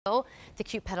the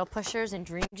cute pedal pushers and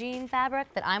dream jean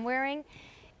fabric that I'm wearing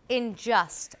in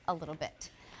just a little bit.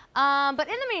 But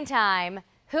in the meantime,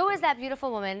 who is that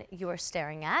beautiful woman you are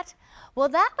staring at? Well,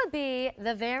 that would be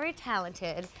the very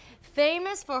talented,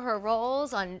 famous for her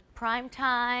roles on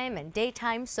primetime and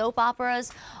daytime soap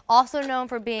operas, also known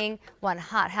for being one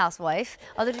hot housewife.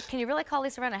 Although, can you really call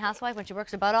Lisa Rinna a housewife when she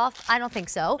works her butt off? I don't think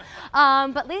so.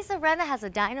 But Lisa Rinna has a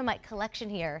dynamite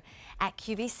collection here at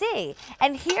QVC.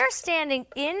 And here standing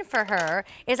in for her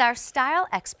is our style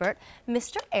expert,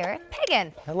 Mr. Eric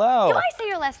Pagan. Hello. Do I say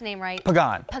your last name right?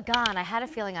 Pagan. Pagan. I had a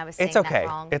feeling I was saying It's okay. that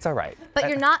wrong. It's all right. But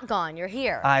you're not gone. You're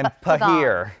here. I'm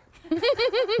Pagan.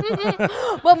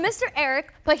 Well, Mr.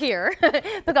 Eric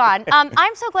Pagan,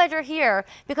 I'm so glad you're here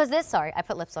because this, sorry, I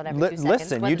put lips on every 2 seconds.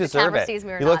 Listen, you deserve it.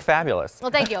 You look fabulous.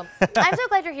 Well, thank you. I'm so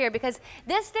glad you're here because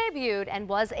this debuted and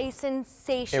was a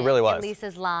sensation. It really was. In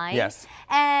Lisa's line. Yes.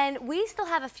 And we still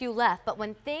have a few left, but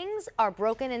when things are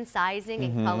broken in sizing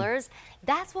and colors,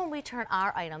 that's when we turn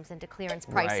our items into clearance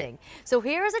pricing. Right. So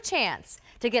here is a chance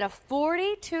to get a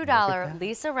 $42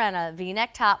 Lisa Rinna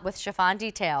V-neck top with chiffon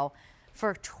detail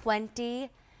for $20.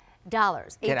 Get out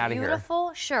a of here.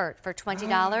 beautiful shirt for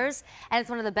 $20, and it's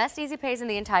one of the best easy pays in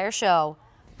the entire show.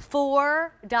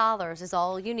 $4 is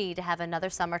all you need to have another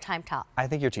summertime top. I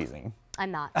think you're cheesing. I'm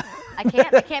not. I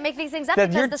can't make these things up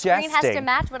because the screen has to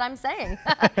match what I'm saying.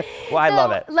 Well, I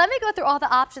love it. Let me go through all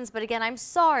the options, but again, I'm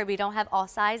sorry we don't have all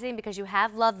sizing because you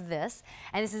have loved this,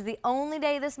 and this is the only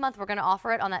day this month we're going to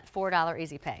offer it on that $4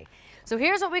 easy pay. So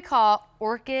here's what we call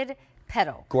orchid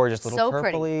petal. Gorgeous, little so purpley.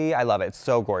 Pretty. I love it. It's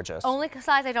so gorgeous. Only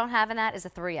size I don't have in that is a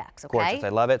 3X, okay? Gorgeous. I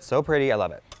love it. So pretty. I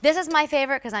love it. This is my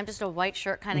favorite because I'm just a white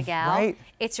shirt kind of gal. Right.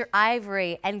 It's your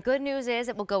ivory, and good news is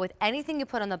it will go with anything you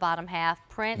put on the bottom half,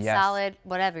 print, solid,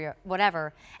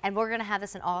 whatever. And we're going to have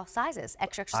this in all sizes,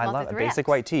 extra small I love through it. 3X. Basic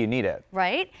white tee. You need it.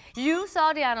 Right? You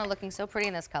saw Deanna looking so pretty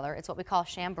in this color. It's what we call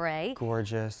chambray.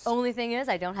 Gorgeous. Only thing is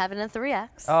I don't have it in a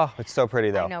 3X. Oh, it's so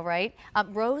pretty though. I know, right?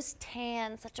 Rose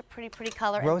tan, such a pretty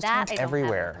color. Rose and that tan's I don't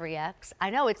everywhere. have in a 3X. I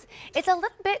know it's a little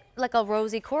bit like a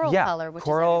rosy coral color, which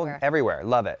coral is everywhere.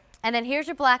 Love it. And then here's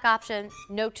your black option,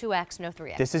 no 2X, no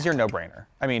 3X. This is your no-brainer.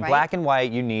 I mean, right? Black and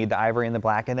white, you need the ivory and the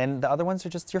black, and then the other ones are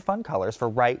just your fun colors for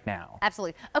right now.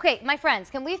 Absolutely. Okay, my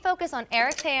friends, can we focus on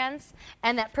Eric's hands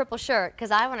and that purple shirt? Because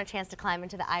I want a chance to climb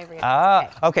into the ivory.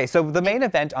 Okay, so the main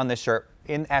event on this shirt,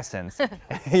 in essence,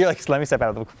 you're like, let me step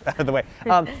out of the way.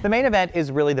 The main event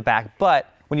is really the back,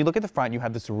 but when you look at the front, you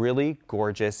have this really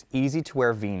gorgeous,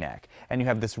 easy-to-wear V-neck, and you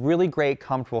have this really great,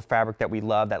 comfortable fabric that we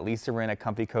love, that Lisa Rinna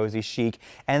comfy, cozy, chic.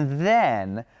 And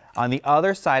then on the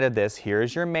other side of this,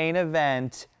 here's your main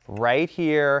event right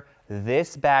here.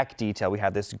 This back detail. We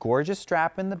have this gorgeous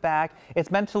strap in the back. It's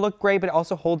meant to look great, but it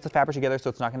also holds the fabric together so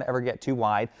it's not going to ever get too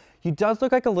wide. It does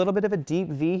look like a little bit of a deep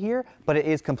V here, but it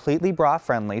is completely bra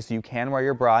friendly, so you can wear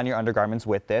your bra and your undergarments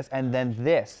with this. And then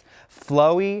this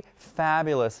flowy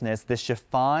fabulousness, this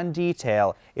chiffon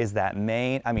detail is that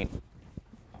main, I mean,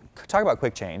 talk about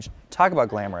quick change. Talk about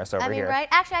glamorous over here. Right?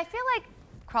 Actually, I feel like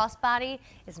crossbody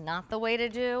is not the way to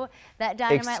do that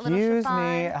dynamite little chiffon. Excuse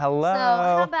me, hello. So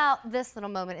how about this little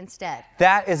moment instead?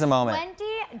 That is a moment.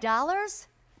 $20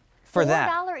 for that.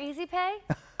 $4 easy pay?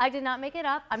 I did not make it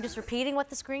up. I'm just repeating what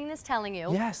the screen is telling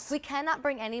you. Yes. We cannot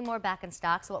bring any more back in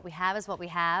stock, so what we have is what we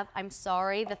have. I'm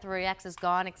sorry the 3X is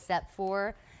gone except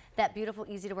for that beautiful,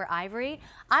 easy-to-wear ivory.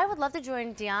 I would love to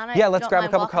join Deanna. Yeah, let's grab a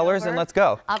couple colors and let's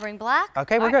go. I'll bring black.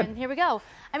 Okay, we're good. And here we go.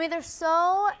 I mean, there's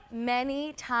so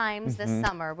many times this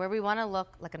summer where we want to look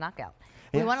like a knockout.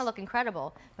 We want to look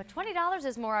incredible, but $20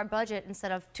 is more our budget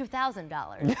instead of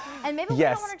 $2,000. And maybe we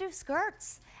don't want to do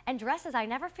skirts and dresses. I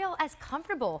never feel as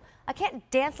comfortable. I can't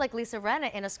dance like Lisa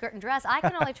Rinna in a skirt and dress. I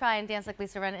can only try and dance like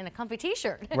Lisa Rinna in a comfy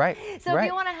t-shirt. Right. So if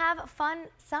you want to have a fun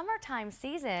summertime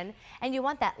season and you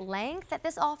want that length that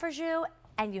this offers you,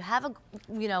 and you have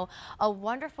a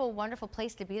wonderful, wonderful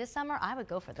place to be this summer, I would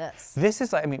go for this. This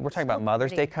is, I mean, we're talking about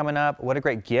Mother's Day coming up. What a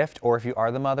great gift, or if you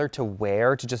are the mother, to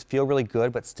wear, to just feel really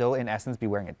good, but still, in essence, be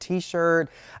wearing a t-shirt.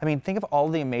 I mean, think of all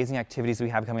the amazing activities we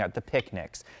have coming out, the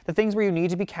picnics, the things where you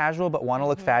need to be casual, but want to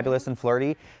look fabulous and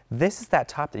flirty. This is that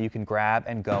top that you can grab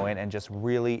and go in and just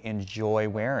really enjoy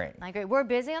wearing. I agree. We're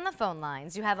busy on the phone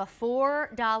lines. You have a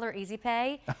 $4 easy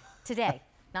pay today.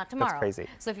 Not tomorrow. That's crazy.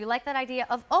 So if you like that idea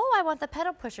of, oh, I want the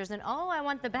pedal pushers and oh, I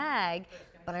want the bag,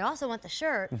 but I also want the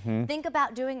shirt, think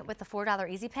about doing it with the $4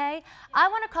 easy pay. I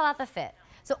want to call out the fit.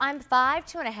 So I'm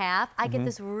 5'2½". I get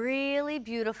this really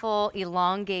beautiful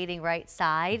elongating right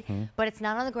side, but it's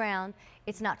not on the ground.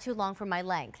 It's not too long for my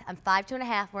length. I'm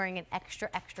 5'2½", wearing an extra,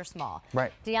 extra small.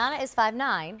 Right. Deanna is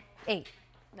 5'9", 8.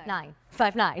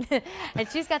 5'9", and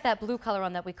she's got that blue color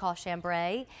on that we call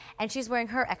chambray, and she's wearing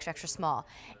her extra, extra small.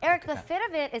 Eric, the fit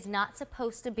of it is not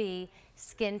supposed to be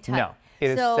skin tight. No,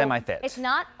 it is semi-fit. It's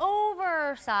not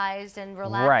oversized and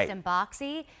relaxed and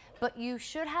boxy, but you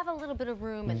should have a little bit of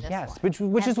room in this yes,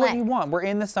 one. which is what you want. We're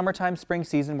in the summertime, spring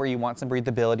season where you want some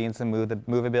breathability and some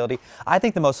movability. I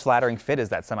think the most flattering fit is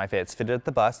that semi-fit. It's fitted at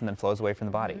the bust and then flows away from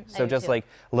the body. So just like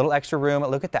a little extra room.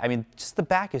 Look at that. I mean, just the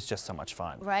back is just so much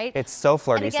fun. Right? It's so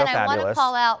flirty, and again, so fabulous. I want to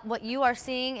call out what you are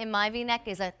seeing in my V-neck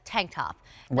is a tank top,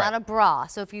 not a bra.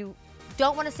 So if you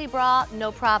don't want to see bra,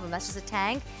 no problem. That's just a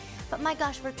tank. But my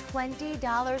gosh, for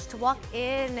 $20 to walk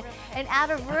in and out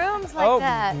of rooms like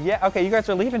that. Yeah, okay, you guys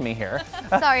are leaving me here.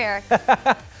 Sorry, Eric.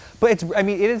 But I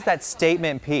mean, it is that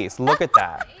statement piece. Look at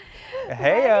that.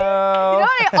 Hey-o. You know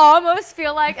what I almost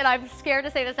feel like, and I'm scared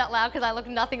to say this out loud because I look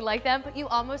nothing like them, but you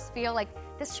almost feel like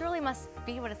this surely must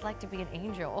be what it's like to be an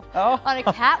angel on a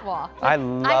catwalk. I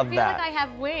love that. I feel like I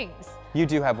have wings. You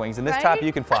do have wings. In this top,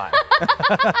 you can fly.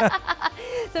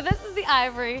 So this is the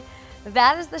ivory.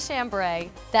 That is the chambray.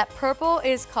 That purple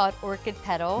is called orchid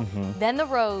petal, then the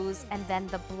rose, and then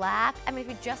the black. I mean,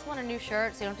 if you just want a new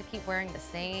shirt so you don't have to keep wearing the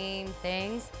same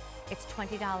things, it's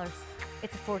 $20.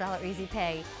 It's a $4 easy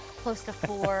pay. Close to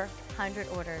 400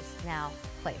 orders now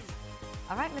placed.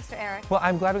 All right, Mr. Eric. Well,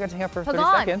 I'm glad we got to hang out for 30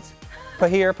 Pagan. seconds.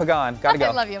 Here, Pagan. Gotta go.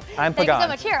 I love you. I'm Thank Pagan. you so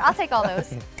much. Here, I'll take all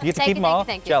those. You get to keep them all?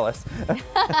 Thank you. Jealous.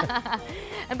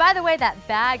 And by the way, that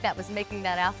bag that was making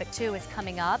that outfit too is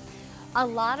coming up. A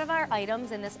lot of our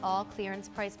items in this all clearance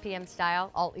price PM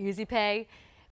style, all easy pay,